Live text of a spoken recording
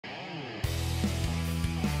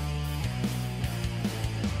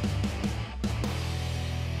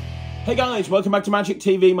Hey guys, welcome back to Magic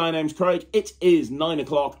TV. My name's Craig. It is 9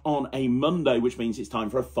 o'clock on a Monday, which means it's time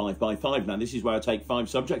for a 5x5. Now, this is where I take 5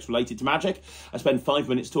 subjects related to magic. I spend 5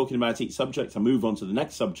 minutes talking about each subject. I move on to the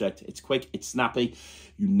next subject. It's quick, it's snappy.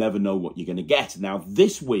 You never know what you're going to get. Now,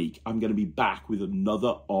 this week, I'm going to be back with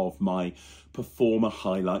another of my performer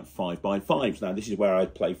highlight 5x5s. Now, this is where I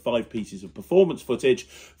play 5 pieces of performance footage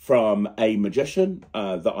from a magician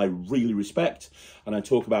that I really respect, and I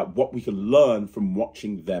talk about what we can learn from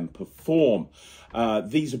watching them perform.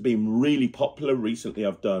 These have been really popular. Recently,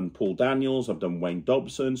 I've done Paul Daniels, I've done Wayne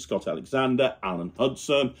Dobson, Scott Alexander, Alan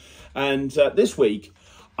Hudson, and this week,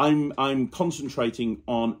 I'm concentrating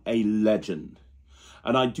on a legend.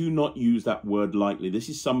 And I do not use that word lightly. This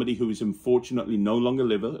is somebody who is unfortunately no longer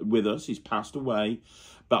with us. He's passed away,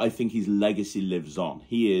 but I think his legacy lives on.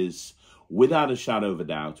 He is, without a shadow of a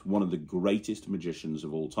doubt, one of the greatest magicians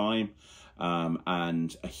of all time,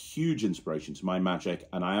 and a huge inspiration to my magic.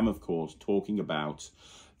 And I am, of course, talking about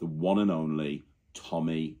the one and only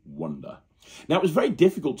Tommy Wonder. Now, it was very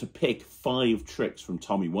difficult to pick 5 tricks from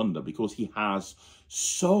Tommy Wonder because he has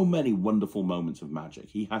so many wonderful moments of magic.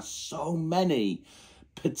 He has so many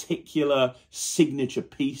particular signature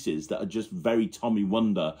pieces that are just very Tommy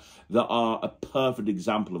Wonder, that are a perfect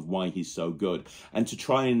example of why he's so good. And to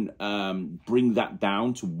try and bring that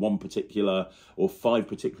down to 1 particular or 5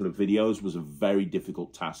 particular videos was a very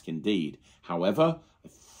difficult task indeed. However, I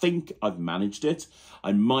think I've managed it.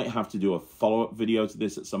 I might have to do a follow-up video to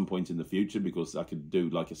this at some point in the future, because I could do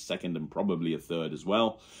like a second and probably a third as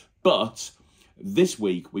well. But this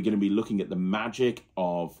week, we're going to be looking at the magic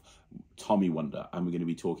of Tommy Wonder, and we're going to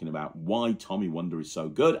be talking about why Tommy Wonder is so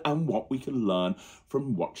good and what we can learn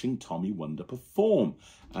from watching Tommy Wonder perform.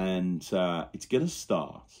 And it's going to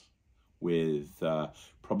start with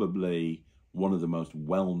probably one of the most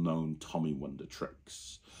well-known Tommy Wonder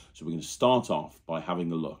tricks. So we're going to start off by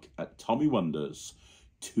having a look at Tommy Wonder's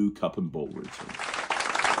 2-cup and ball routine.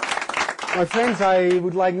 My friends, I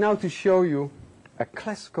would like now to show you a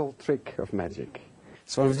classical trick of magic.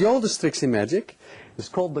 It's one of the oldest tricks in magic. It's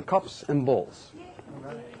called the cups and balls.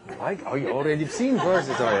 Oh, you already seen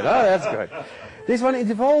verses already. Oh, that's good. This one, it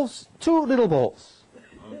involves 2 little balls.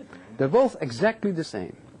 They're both exactly the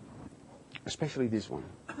same, especially this one.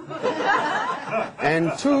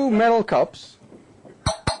 And 2 metal cups,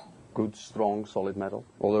 good, strong, solid metal.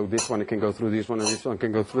 Although this one can go through this one and this one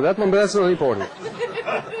can go through that one, but that's not important.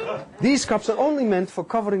 These cups are only meant for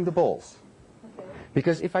covering the balls.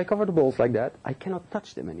 Because if I cover the balls like that, I cannot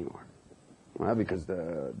touch them anymore. Well, because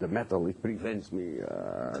the metal, it prevents me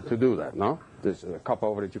to do that, no? There's a cup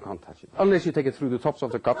over it, you can't touch it. Unless you take it through the tops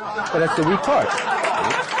of the cup, but that's the weak part.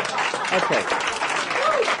 Okay.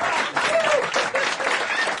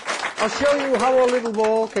 I'll show you how a little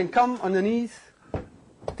ball can come underneath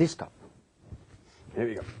this cup. Here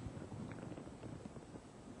we go.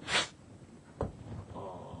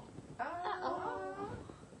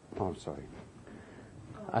 Oh, I'm sorry.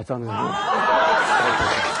 I thought it was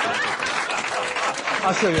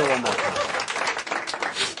I'll show you one more time.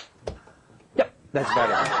 Yep, that's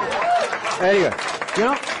better. There you go. You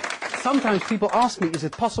know, sometimes people ask me, is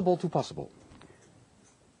it possible to pass a ball?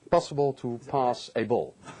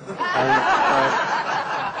 And,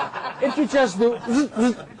 if you just do, you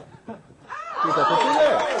got it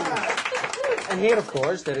there. And here, of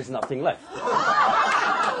course, there is nothing left.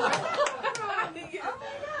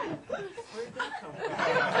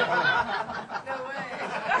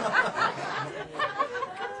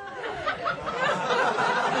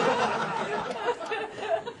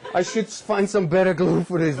 I should find some better glue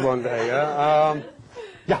for this one day.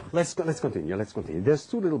 Yeah, let's continue. There's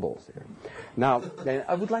 2 little balls here. Now,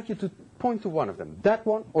 I would like you to point to one of them. That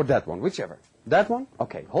one or that one, whichever. That one?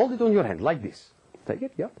 Okay, hold it on your hand like this. Take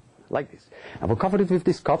it, yeah, like this. I will cover it with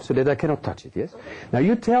this cup so that I cannot touch it, yes? Now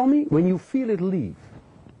you tell me when you feel it leave.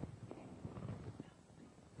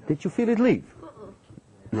 Did you feel it leave?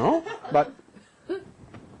 No? But...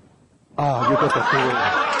 Ah, you got the feeling.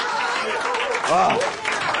 Ah.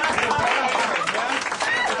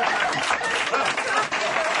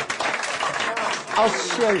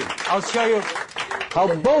 I'll show you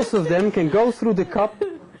how both of them can go through the cup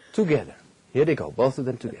together. Here they go, both of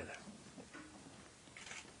them together.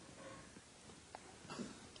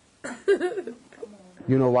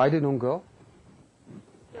 You know why they don't go?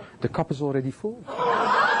 The cup is already full.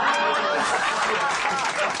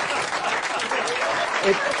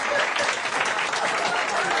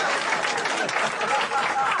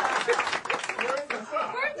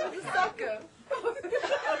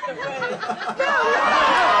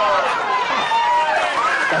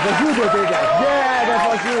 That was you that did that. Yeah, that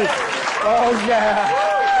was you. Oh, yeah.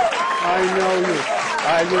 I know you.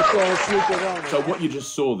 I just want to slip it on. So what you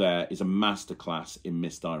just saw there is a masterclass in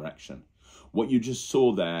misdirection. What you just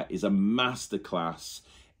saw there is a masterclass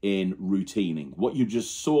in routining. What you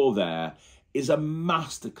just saw there is a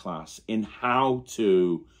masterclass in how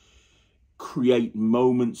to create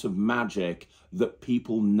moments of magic that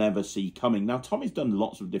people never see coming. Now, Tommy's done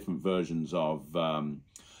lots of different versions of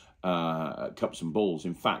cups and balls.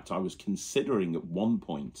 In fact, I was considering at one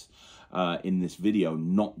point in this video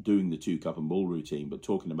not doing the 2 cup and ball routine, but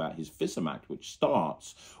talking about his fissure act, which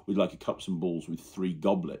starts with like a cups and balls with 3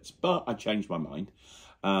 goblets. But I changed my mind,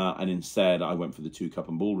 and instead I went for the 2 cup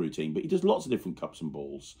and ball routine. But he does lots of different cups and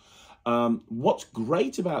balls. What's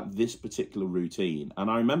great about this particular routine, and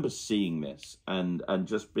I remember seeing this and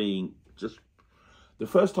just the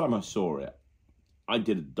first time I saw it, I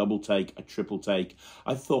did a double take, a triple take.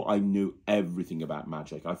 I thought I knew everything about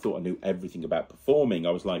magic. I thought I knew everything about performing.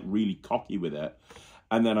 I was like really cocky with it.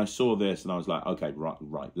 And then I saw this and I was like, okay,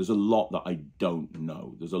 right. There's a lot that I don't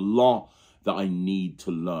know. There's a lot that I need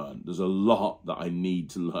to learn. There's a lot that I need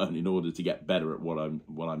to learn in order to get better at what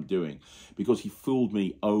I'm doing, because he fooled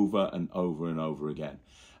me over and over and over again.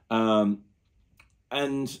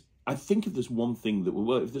 And I think if there's one thing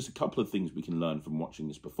that if there's a couple of things we can learn from watching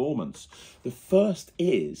this performance, the first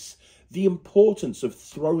is the importance of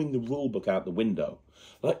throwing the rule book out the window.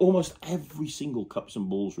 Like almost every single cups and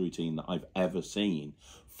balls routine that I've ever seen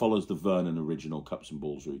follows the Vernon original cups and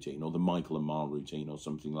balls routine or the Michael and Mar routine or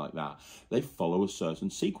something like that. They follow a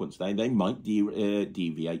certain sequence. They might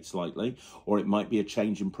deviate slightly, or it might be a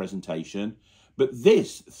change in presentation. But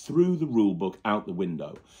this threw the rule book out the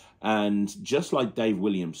window. And just like Dave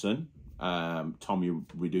Williamson, Tommy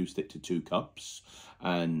reduced it to 2 cups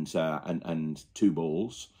and 2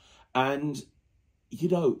 balls. And, you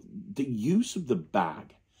know, the use of the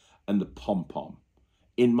bag and the pom-pom,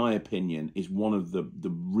 in my opinion, is one of the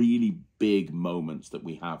really big moments that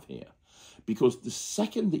we have here. Because the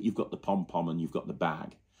second that you've got the pom-pom and you've got the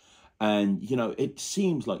bag, and, you know, it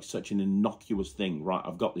seems like such an innocuous thing, right?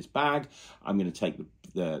 I've got this bag, I'm going to take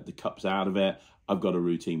the cups out of it, I've got a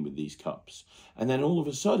routine with these cups. And then all of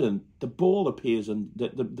a sudden, the ball appears, and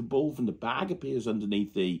the ball from the bag appears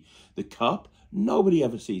underneath the cup. Nobody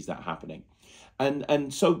ever sees that happening.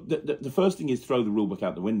 And so the first thing is throw the rulebook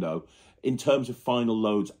out the window in terms of final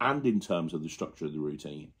loads and in terms of the structure of the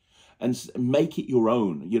routine. And make it your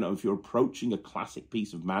own. You know, if you're approaching a classic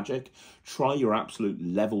piece of magic, try your absolute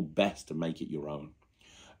level best to make it your own.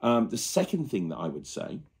 The second thing that I would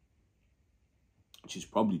say, which is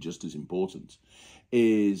probably just as important,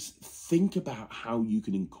 is think about how you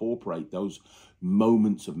can incorporate those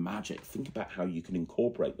moments of magic. Think about how you can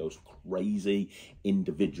incorporate those crazy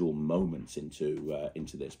individual moments into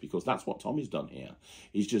this, because that's what Tommy's done here.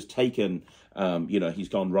 He's just taken, you know, he's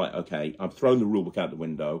gone, right, okay, I've thrown the rulebook out the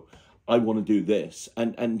window. I want to do this.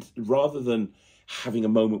 And rather than having a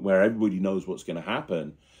moment where everybody knows what's going to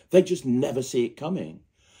happen, they just never see it coming.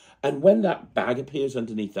 And when that bag appears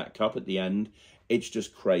underneath that cup at the end, it's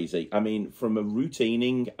just crazy. I mean, from a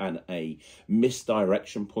routining and a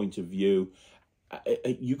misdirection point of view,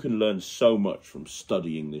 you can learn so much from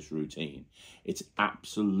studying this routine. It's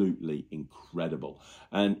absolutely incredible.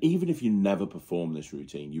 And even if you never perform this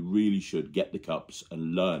routine, you really should get the cups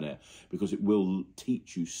and learn it, because it will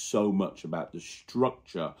teach you so much about the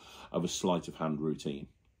structure of a sleight of hand routine.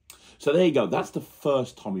 So there you go. That's the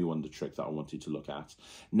first Tommy Wonder trick that I wanted to look at.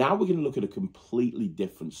 Now we're going to look at a completely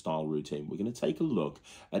different style routine. We're going to take a look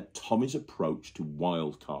at Tommy's approach to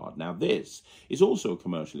wild card. Now this is also a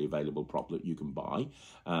commercially available prop that you can buy.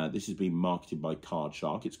 This is being marketed by Card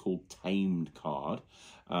Shark. It's called Tamed Card.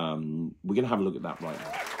 We're going to have a look at that right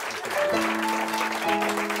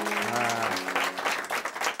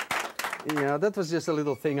now. Yeah, that was just a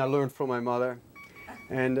little thing I learned from my mother.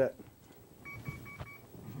 And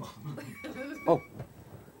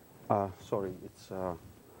sorry, it's time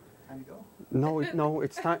to go? No,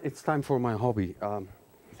 it's time for my hobby.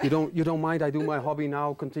 You don't mind I do my hobby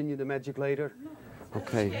now, continue the magic later?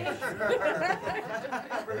 Okay.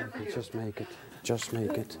 Just make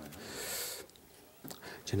it.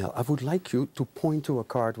 Janelle, I would like you to point to a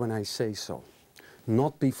card when I say so.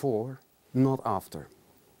 Not before, not after.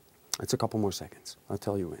 It's a couple more seconds. I'll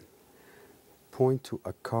tell you when. Point to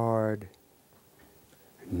a card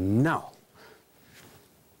now.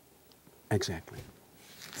 Exactly.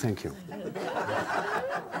 Thank you.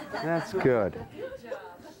 That's good.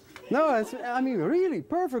 No, I mean, really,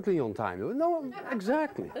 perfectly on time. No,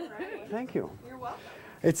 exactly. Thank you. You're welcome.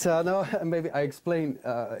 It's, no, maybe I explain,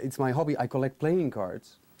 it's my hobby. I collect playing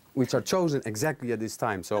cards. which are chosen exactly at this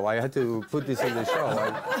time. So I had to put this in the show.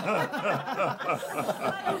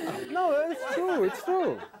 No, it's true. It's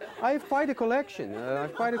true. I have quite a collection.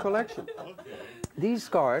 These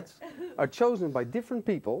cards are chosen by different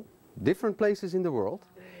people, different places in the world.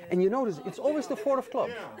 And you notice it's always the 4 of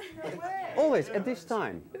clubs. Always at this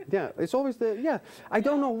time. Yeah, it's always the, yeah. I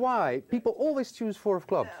don't know why people always choose 4 of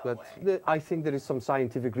clubs, but I think there is some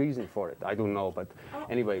scientific reason for it. I don't know, but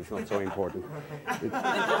anyway, it's not so important.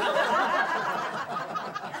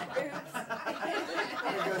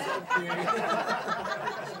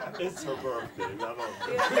 It's her birthday, Is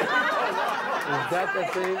that the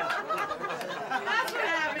thing?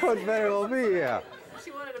 Could very well be, yeah.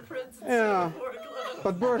 She wanted a princess. Yeah.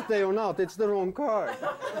 But birthday or not, it's the wrong card.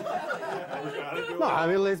 No, I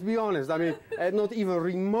mean, let's be honest. I mean, not even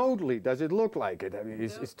remotely does it look like it. I mean,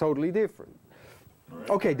 it's totally different.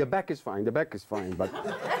 Okay, the back is fine. The back is fine, but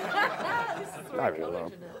I don't know.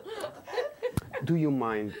 Do you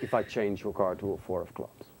mind if I change your card to a 4 of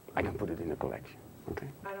clubs? I can put it in the collection. Okay.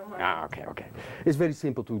 I don't mind. Ah, okay, okay. It's very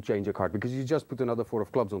simple to change a card because you just put another 4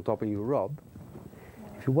 of clubs on top and you rub.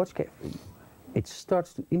 If you watch carefully, it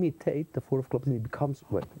starts to imitate the 4 of clubs and it becomes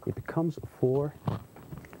what? It becomes a 4.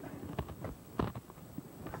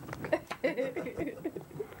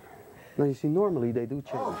 Now you see, normally they do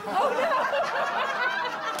change.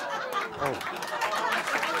 Oh.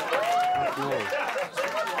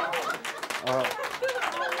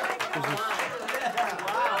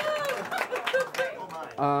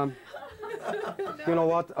 You know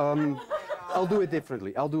what? I'll do it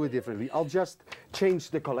differently. I'll just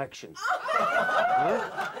change the collection.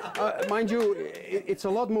 Mind you, it's a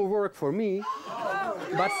lot more work for me.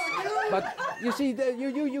 But you see,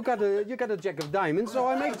 you got a jack of diamonds, so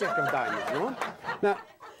I make jack of diamonds. No? Now,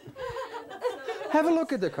 have a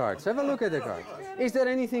look at the cards. Have a look at the cards. Is there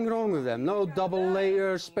anything wrong with them? No double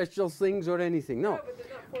layer, special things, or anything? No. But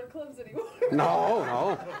they're not 4 clubs anymore.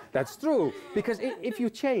 No, that's true. Because if you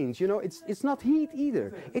change, you know, it's not heat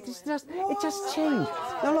either. It just changed.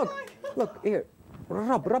 Now look here.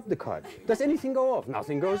 Rub the card. Does anything go off?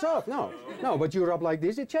 Nothing goes off. No. But you rub like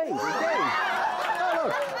this, it changed. No,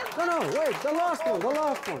 look. No, wait. The last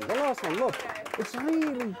one. Look, it's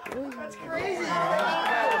really. That's crazy.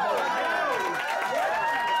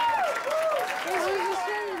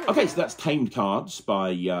 Okay, so that's Tamed Cards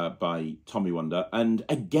by Tommy Wonder, and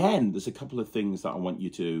again, there's a couple of things that I want you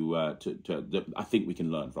to that I think we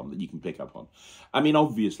can learn from, that you can pick up on. I mean,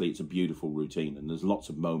 obviously, it's a beautiful routine, and there's lots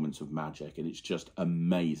of moments of magic, and it's just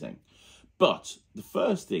amazing. But the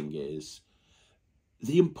first thing is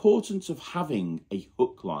the importance of having a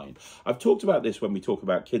hook line. I've talked about this when we talk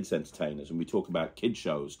about kids entertainers and we talk about kid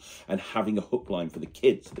shows and having a hook line for the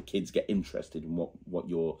kids. The kids get interested in what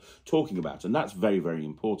you're talking about. And that's very, very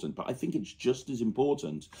important. But I think it's just as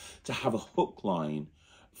important to have a hook line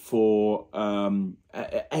for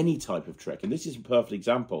any type of trick. And this is a perfect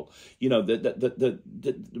example. You know,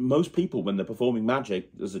 most people, when they're performing magic,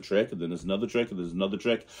 there's a trick, and then there's another trick, and there's another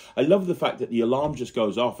trick. I love the fact that the alarm just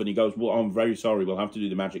goes off, and he goes, well, I'm very sorry, we'll have to do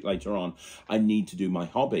the magic later on. I need to do my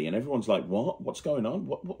hobby. And everyone's like, what? What's going on?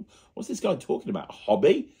 What's this guy talking about? A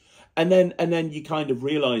hobby? And then you kind of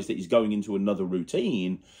realise that he's going into another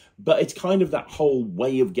routine, but it's kind of that whole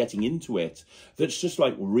way of getting into it that's just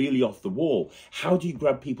like really off the wall. How do you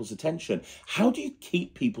grab people's attention? How do you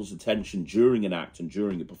keep people's attention during an act and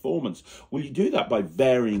during a performance? Well, you do that by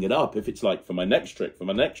varying it up. If it's like for my next trick, for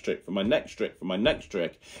my next trick, for my next trick, for my next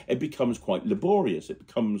trick, it becomes quite laborious. It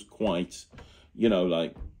becomes quite, you know,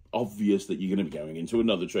 like obvious that you're going to be going into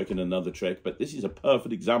another trick and another trick. But this is a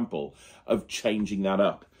perfect example of changing that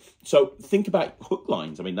up. So think about hook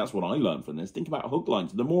lines. I mean, that's what I learned from this. Think about hook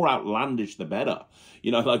lines. The more outlandish, the better.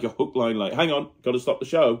 You know, like a hook line like, hang on, got to stop the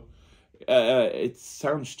show. It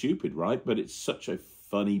sounds stupid, right? But it's such a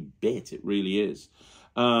funny bit. It really is.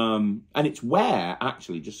 And it's where,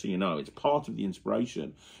 actually, just so you know, it's part of the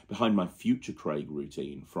inspiration behind my future Craig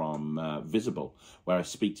routine from Visible, where I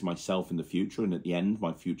speak to myself in the future, and at the end,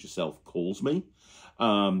 my future self calls me.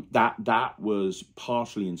 That was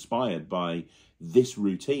partially inspired by this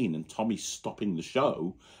routine and Tommy stopping the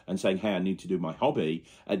show and saying, hey, I need to do my hobby.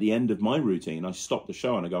 At the end of my routine, I stop the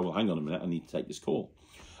show and I go, well, hang on a minute, I need to take this call.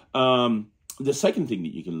 The second thing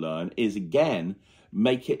that you can learn is, again,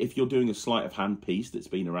 make it, if you're doing a sleight of hand piece that's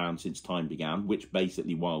been around since time began, which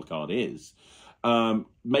basically Wildcard is,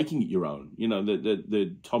 making it your own. You know,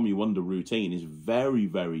 the Tommy Wonder routine is very,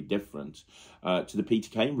 very different to the Peter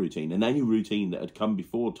Kane routine and any routine that had come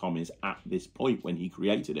before Tommy's at this point when he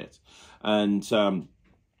created it. And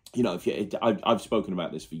you know, I've spoken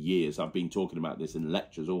about this for years. I've been talking about this in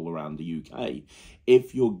lectures all around the UK.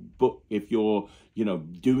 If you're you know,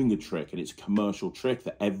 doing a trick and it's a commercial trick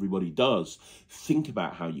that everybody does, think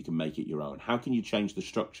about how you can make it your own. How can you change the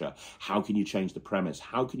structure? How can you change the premise?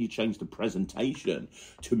 How can you change the presentation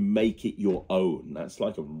to make it your own? That's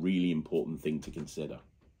like a really important thing to consider.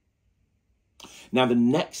 Now, the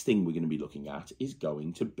next thing we're going to be looking at is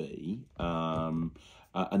going to be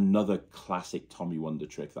another classic Tommy Wonder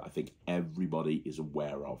trick that I think everybody is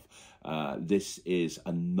aware of. This is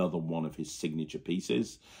another one of his signature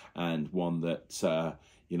pieces, and one that,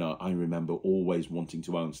 you know, I remember always wanting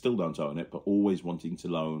to own. Still don't own it, but always wanting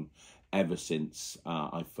to own ever since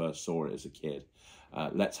I first saw it as a kid.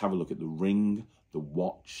 Let's have a look at the ring, the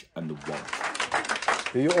watch, and the wallet.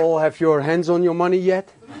 Do you all have your hands on your money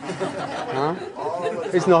yet? Huh?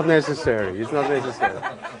 It's not necessary. It's not necessary.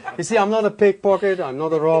 You see, I'm not a pickpocket, I'm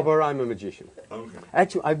not a robber, I'm a magician. Okay.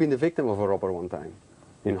 Actually, I've been the victim of a robber one time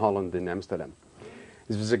in Holland, in Amsterdam.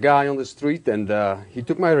 There was a guy on the street, and he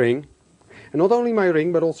took my ring. And not only my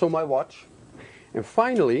ring, but also my watch. And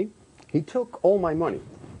finally, he took all my money.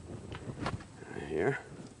 Here.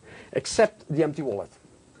 Except the empty wallet.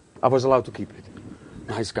 I was allowed to keep it.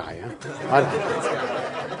 Nice guy,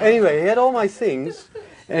 huh? Anyway, he had all my things,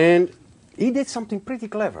 and he did something pretty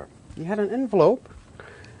clever. He had an envelope,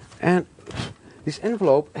 and this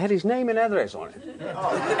envelope had his name and address on it.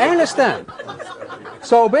 And a stamp.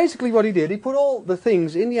 So basically what he did, he put all the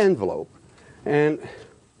things in the envelope, and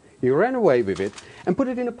he ran away with it and put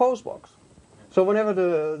it in a post box. So whenever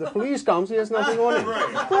the police comes, he has nothing on it.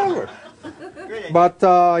 Clever.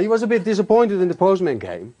 But he was a bit disappointed when the postman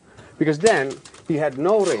came, because then he had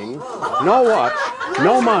no ring, no watch,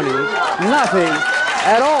 no money, nothing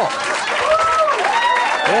at all.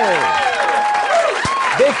 Hey.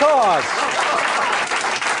 Because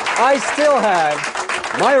I still had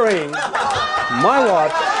my ring, my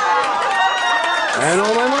watch, and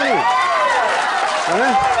all my money.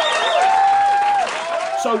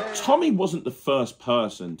 So Tommy wasn't the first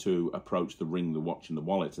person to approach the ring, the watch, and the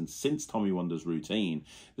wallet. And since Tommy Wonder's routine,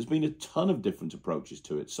 there's been a ton of different approaches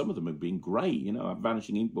to it. Some of them have been great. You know,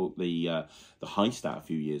 Vanishing Ink bought the heist out a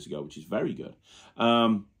few years ago, which is very good.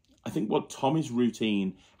 I think what Tommy's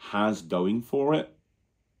routine has going for it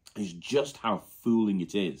is just how fooling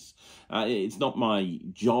it is. It's not my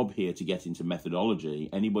job here to get into methodology.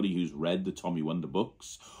 Anybody who's read the Tommy Wonder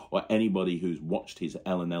books or anybody who's watched his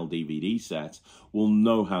L&L DVD set will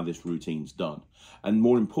know how this routine's done. And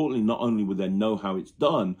more importantly, not only will they know how it's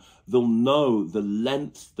done, they'll know the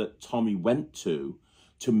lengths that Tommy went to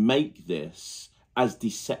make this as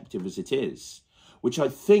deceptive as it is, which I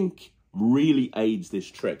think really aids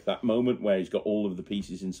this trick. That moment where he's got all of the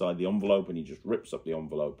pieces inside the envelope and he just rips up the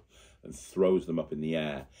envelope and throws them up in the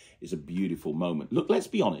air is a beautiful moment. Look, let's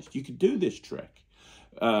be honest. You could do this trick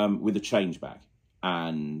with a change bag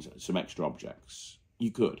and some extra objects.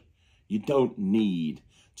 You could. You don't need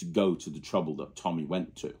to go to the trouble that Tommy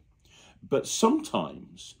went to. But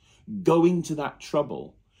sometimes going to that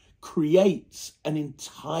trouble creates an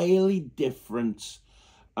entirely different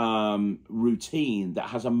routine that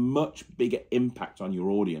has a much bigger impact on your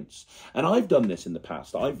audience. And I've done this in the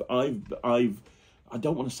past. I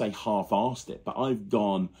don't want to say half-arsed it, but I've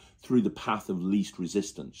gone through the path of least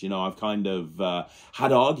resistance. You know, I've kind of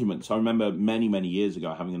had arguments. I remember many, many years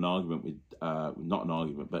ago having an argument with, not an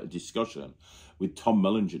argument, but a discussion with Tom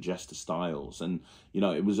Mullinger, Jester Styles. And, you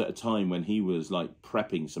know, it was at a time when he was like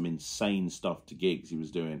prepping some insane stuff to gigs. He was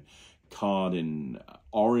doing card in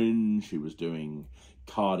orange. He was doing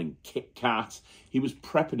card in Kit Kat. He was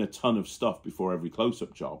prepping a ton of stuff before every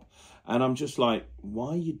close-up job. And I'm just like,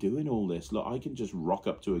 why are you doing all this? Look, I can just rock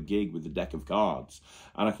up to a gig with a deck of cards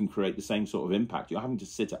and I can create the same sort of impact. You're having to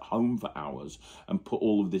sit at home for hours and put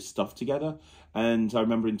all of this stuff together. And I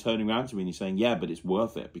remember him turning around to me and he's saying, yeah, but it's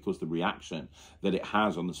worth it because the reaction that it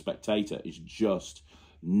has on the spectator is just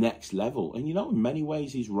next level. And you know, in many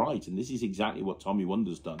ways he's right, and this is exactly what Tommy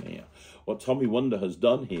Wonder's done here. What Tommy Wonder has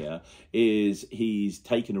done here is he's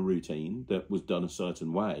taken a routine that was done a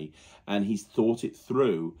certain way and he's thought it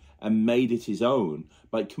through and made it his own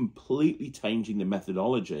by completely changing the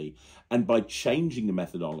methodology, and by changing the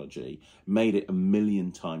methodology made it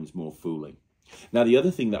 1,000,000 times more fooling. Now, the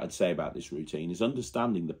other thing that I'd say about this routine is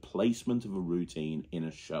understanding the placement of a routine in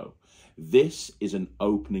a show. This is an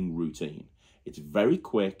opening routine. It's very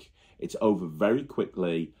quick, it's over very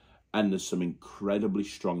quickly, and there's some incredibly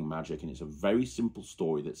strong magic, and it's a very simple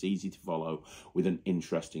story that's easy to follow with an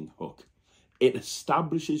interesting hook. It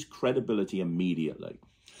establishes credibility immediately.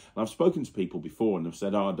 And I've spoken to people before and they've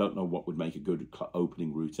said, oh, I don't know what would make a good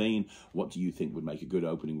opening routine. What do you think would make a good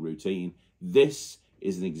opening routine? This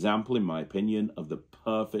is an example, in my opinion, of the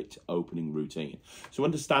perfect opening routine. So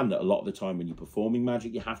understand that a lot of the time when you're performing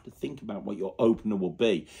magic, you have to think about what your opener will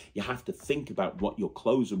be. You have to think about what your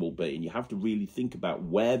closer will be. And you have to really think about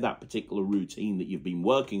where that particular routine that you've been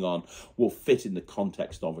working on will fit in the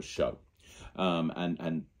context of a show.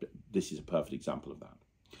 And this is a perfect example of that.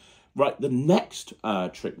 Right, the next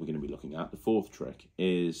trick we're going to be looking at, the fourth trick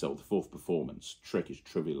is, or the fourth performance trick is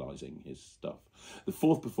trivializing his stuff. The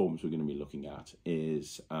fourth performance we're going to be looking at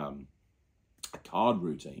is a card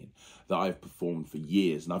routine that I've performed for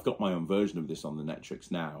years. And I've got my own version of this on the Netrix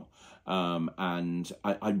now. And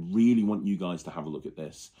I really want you guys to have a look at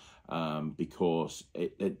this because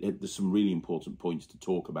there's some really important points to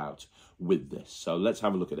talk about with this. So let's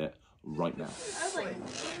have a look at it right now.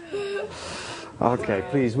 Okay,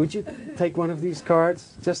 please, would you take one of these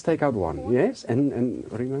cards? Just take out one, yes? And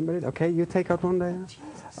remember it? Okay, you take out one there.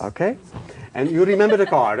 Okay. And you remember the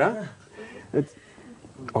card, huh?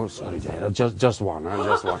 Oh, sorry, Jay, just one, huh?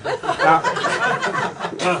 Just one.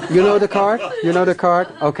 You know the card? You know the card?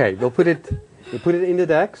 Okay, we'll put it in the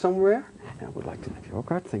deck somewhere. I would like to have your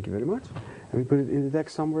card, thank you very much. And we put it in the deck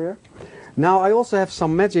somewhere. Now, I also have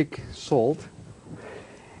some magic salt.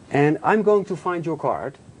 And I'm going to find your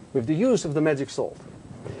card with the use of the magic salt.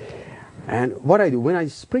 And what I do, when I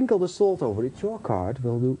sprinkle the salt over it, your card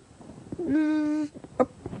will do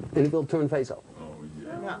up, and it will turn face up. Oh,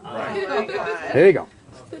 yeah. Right. There you go.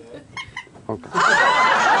 Okay.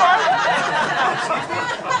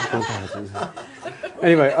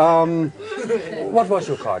 Anyway, what was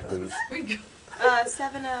your card, please?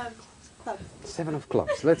 7 of clubs. 7 of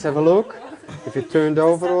clubs. Let's have a look. If it turned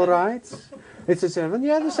over all right. It's a 7.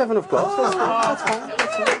 Yeah, the 7 of clubs. That's fine.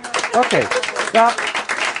 That's fine. Okay. Now,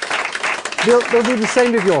 we'll do the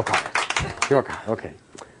same with your card. Your card. Okay.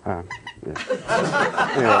 Yeah.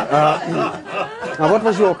 Now, what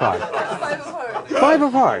was your card? 5 of hearts. 5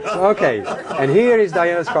 of hearts. Okay. And here is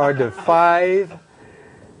Diana's card, the 5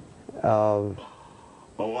 of...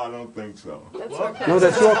 Oh, I don't think so. No,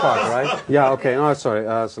 that's your card, right? Yeah, okay. No, sorry.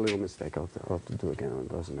 It's a little mistake. I'll have to do it again. It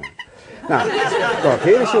doesn't matter. Now, look,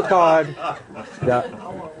 here is your card. It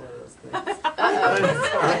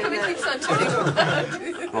keeps on turning around.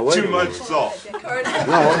 Oh, wait a Too minute. much salt. Card.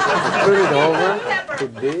 No, turn it over.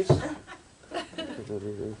 Put this. It's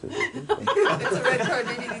a red card.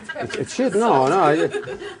 Maybe it needs pepper. It should. No.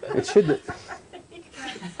 It should.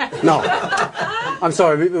 No. I'm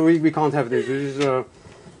sorry. We can't have this. This is.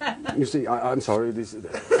 You see, I'm sorry. This. We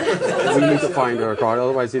need to find our card.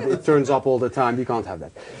 Otherwise, it turns up all the time. We can't have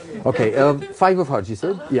that. Okay. 5 of hearts. You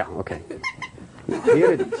said? Yeah. Okay. Now,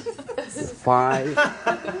 here it is. The 5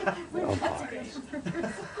 of hearts.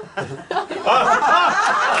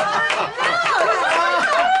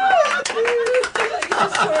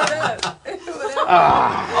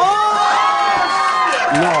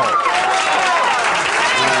 No.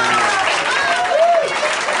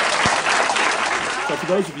 So for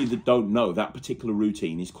those of you that don't know, that particular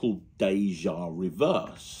routine is called Deja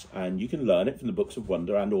Reverse. And you can learn it from the Books of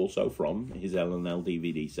Wonder and also from his L&L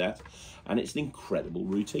DVD set. And it's an incredible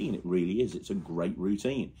routine. It really is. It's a great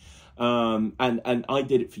routine. And I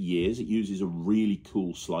did it for years. It uses a really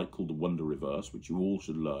cool sleight called the Wonder Reverse, which you all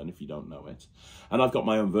should learn if you don't know it. And I've got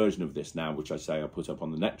my own version of this now, which I say I put up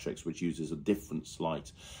on the Netrix, which uses a different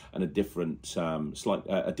sleight and a different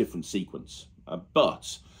sequence.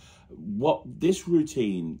 But what this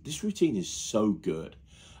routine is so good.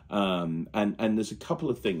 And there's a couple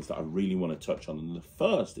of things that I really want to touch on. And the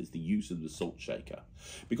first is the use of the salt shaker.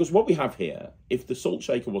 Because what we have here, if the salt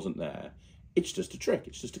shaker wasn't there, it's just a trick.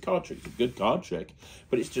 It's just a card trick. It's a good card trick,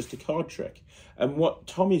 but it's just a card trick. And what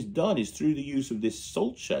Tommy's done is through the use of this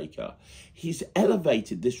salt shaker, he's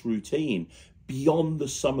elevated this routine beyond the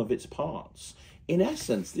sum of its parts. In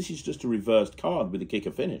essence, this is just a reversed card with a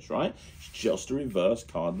kicker finish, right? It's just a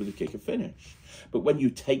reversed card with a kicker finish. But when you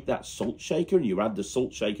take that salt shaker and you add the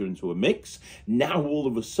salt shaker into a mix, now all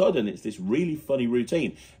of a sudden it's this really funny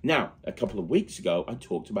routine. Now, a couple of weeks ago, I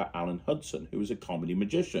talked about Alan Hudson, who is a comedy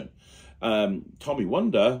magician. Tommy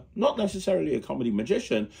Wonder, not necessarily a comedy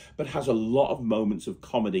magician, but has a lot of moments of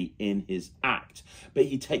comedy in his act. But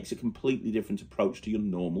he takes a completely different approach to your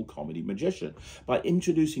normal comedy magician. By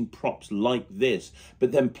introducing props like this,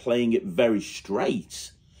 but then playing it very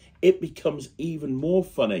straight, it becomes even more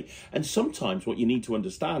funny. And sometimes what you need to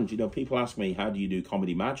understand, you know, people ask me, how do you do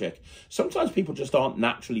comedy magic? Sometimes people just aren't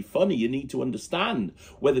naturally funny. You need to understand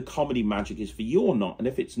whether comedy magic is for you or not. And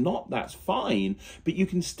if it's not, that's fine. But you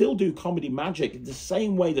can still do comedy magic the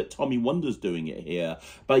same way that Tommy Wonder's doing it here,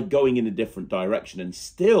 by going in a different direction and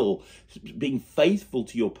still being faithful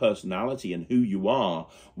to your personality and who you are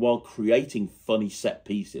while creating funny set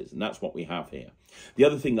pieces. And that's what we have here. The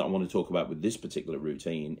other thing that I want to talk about with this particular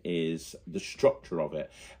routine is the structure of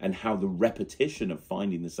it and how the repetition of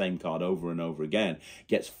finding the same card over and over again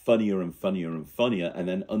gets funnier and funnier and funnier, and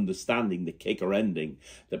then understanding the kicker ending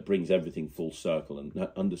that brings everything full circle. And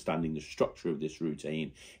understanding the structure of this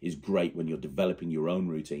routine is great when you're developing your own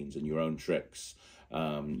routines and your own tricks.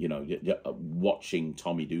 You know, watching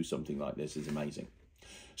Tommy do something like this is amazing.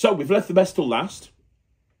 So we've left the best till last.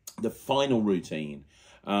 The final routine.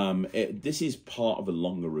 This is part of a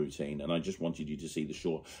longer routine, and I just wanted you to see the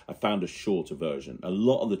short. I found a shorter version. A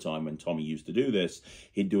lot of the time when Tommy used to do this,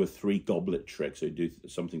 he'd do a 3 goblet trick. So he'd do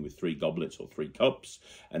something with 3 goblets or 3 cups,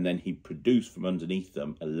 and then he'd produce from underneath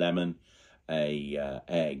them a lemon, a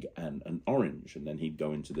egg, and an orange, and then he'd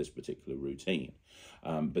go into this particular routine.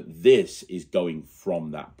 But this is going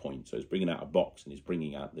from that point. So he's bringing out a box, and he's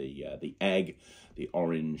bringing out the egg, the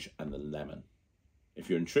orange, and the lemon. If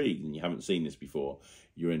you're intrigued and you haven't seen this before,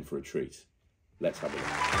 you're in for a treat. Let's have a look.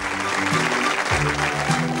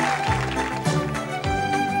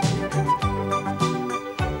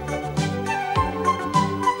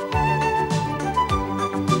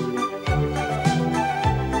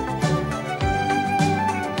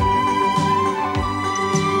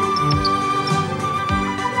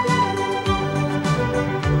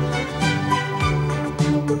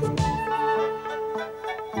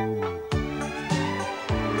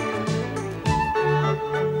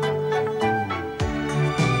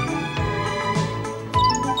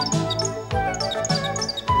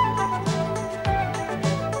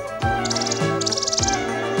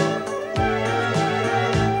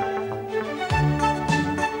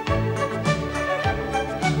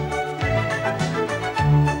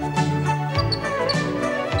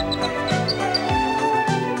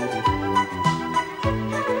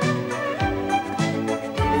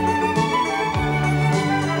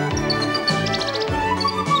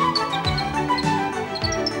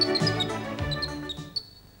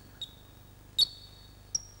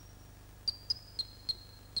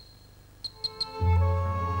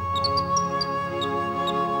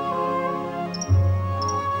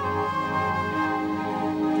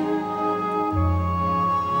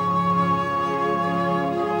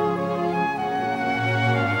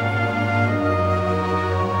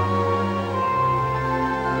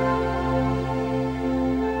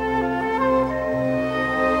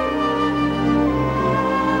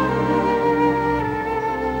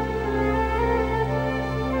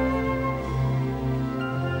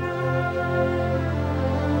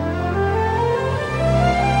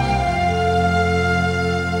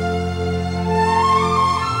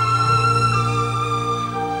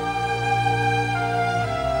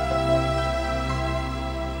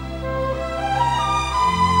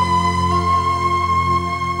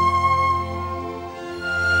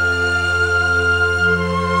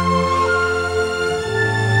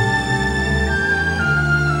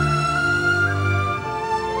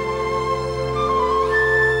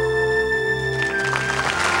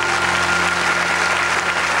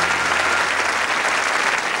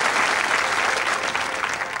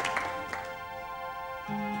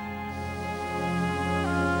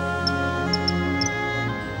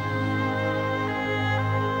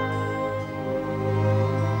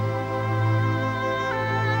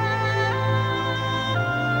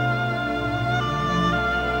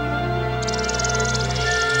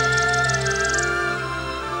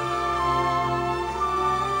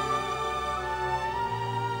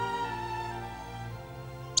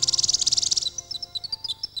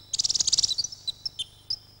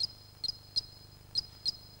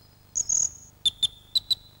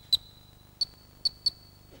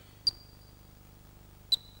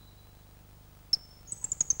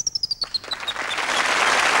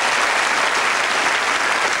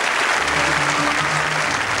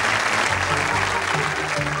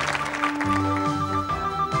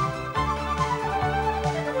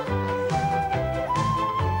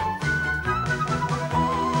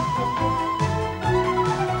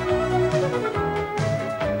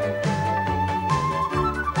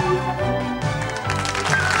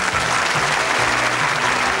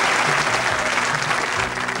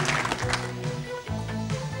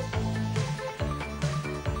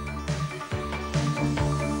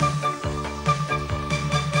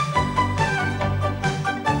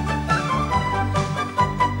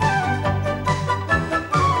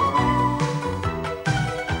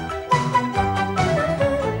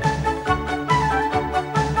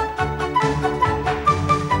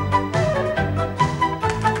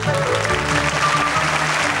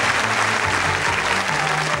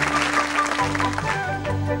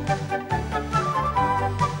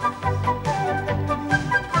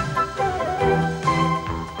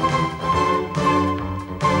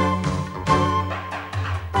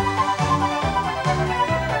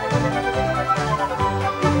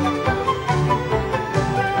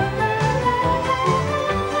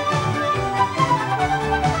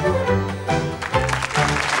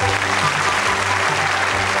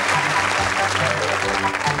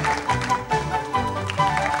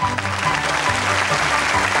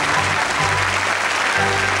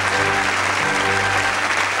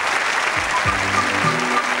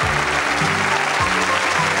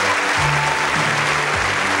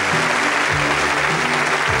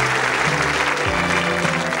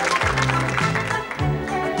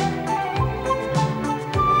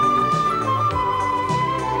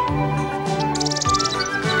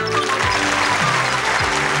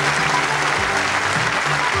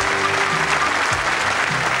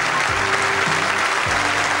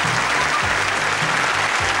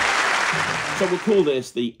 we'll call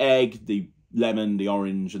this the egg, the lemon, the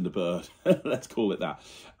orange, and the bird. Let's call it that.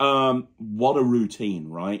 What a routine,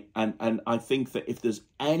 right? And I think that if there's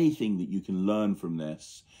anything that you can learn from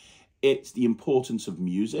this, it's the importance of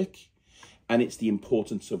music and it's the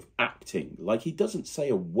importance of acting. Like, he doesn't say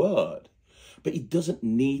a word, but he doesn't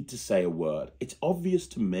need to say a word. It's obvious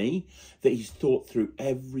to me that he's thought through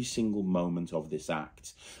every single moment of this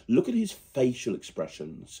act. Look at his facial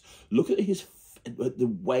expressions. Look at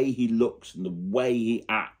the way he looks and the way he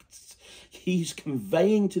acts. He's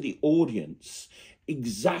conveying to the audience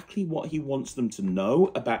exactly what he wants them to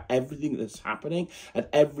know about everything that's happening at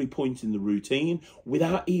every point in the routine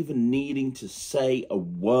without even needing to say a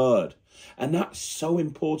word. And that's so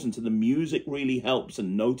important, and the music really helps.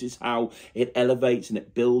 And notice how it elevates and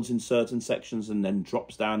it builds in certain sections and then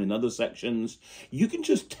drops down in other sections. You can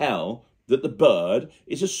just tell that the bird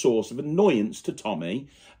is a source of annoyance to Tommy,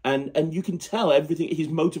 and you can tell everything, his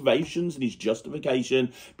motivations and his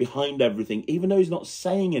justification behind everything. Even though he's not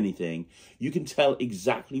saying anything, you can tell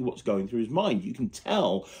exactly what's going through his mind. You can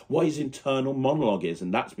tell what his internal monologue is,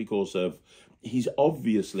 and that's because of he's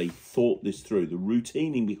obviously thought this through. The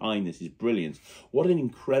routining behind this is brilliant. What an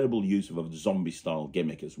incredible use of a zombie-style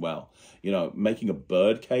gimmick as well. You know, making a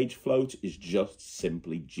birdcage float is just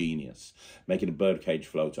simply genius. Making a birdcage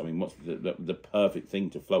float, I mean, what's the perfect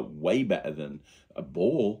thing to float? Way better than a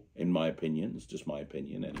ball, in my opinion. It's just my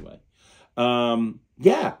opinion, anyway.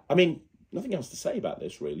 Yeah, I mean, nothing else to say about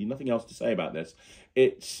this, really. Nothing else to say about this.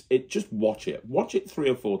 Just watch it. Watch it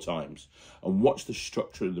 3 or 4 times and watch the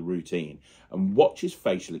structure of the routine and watch his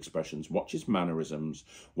facial expressions, watch his mannerisms,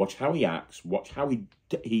 watch how he acts, watch how he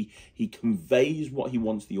conveys what he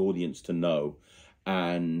wants the audience to know.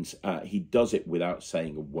 And he does it without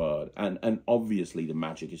saying a word. And obviously the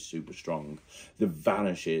magic is super strong. The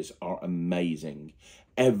vanishes are amazing.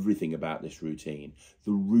 Everything about this routine,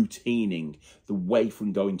 the routining, the way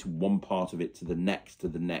from going to one part of it to the next,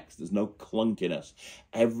 there's no clunkiness.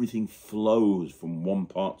 Everything flows from one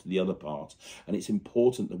part to the other part. And it's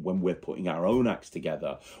important that when we're putting our own acts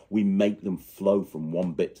together, we make them flow from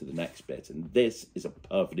one bit to the next bit. And this is a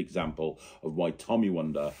perfect example of why Tommy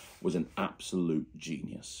Wonder was an absolute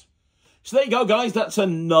genius. So there you go, guys. That's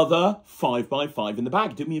another 5x5 in the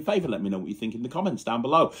bag. Do me a favour. Let me know what you think in the comments down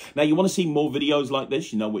below. Now, you want to see more videos like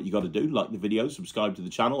this, you know what you got to do. Like the video, subscribe to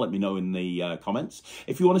the channel. Let me know in the comments.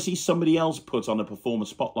 If you want to see somebody else put on a performer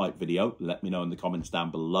spotlight video, let me know in the comments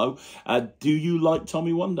down below. Do you like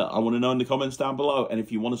Tommy Wonder? I want to know in the comments down below. And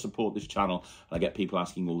if you want to support this channel, I get people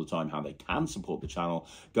asking all the time how they can support the channel,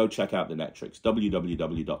 go check out the Netrix,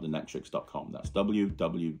 www.thenetrix.com. That's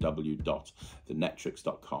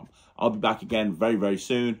www.thenetrix.com. I'll be back again very, very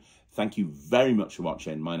soon. Thank you very much for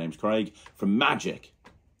watching. My name's Craig from Magic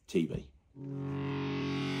TV.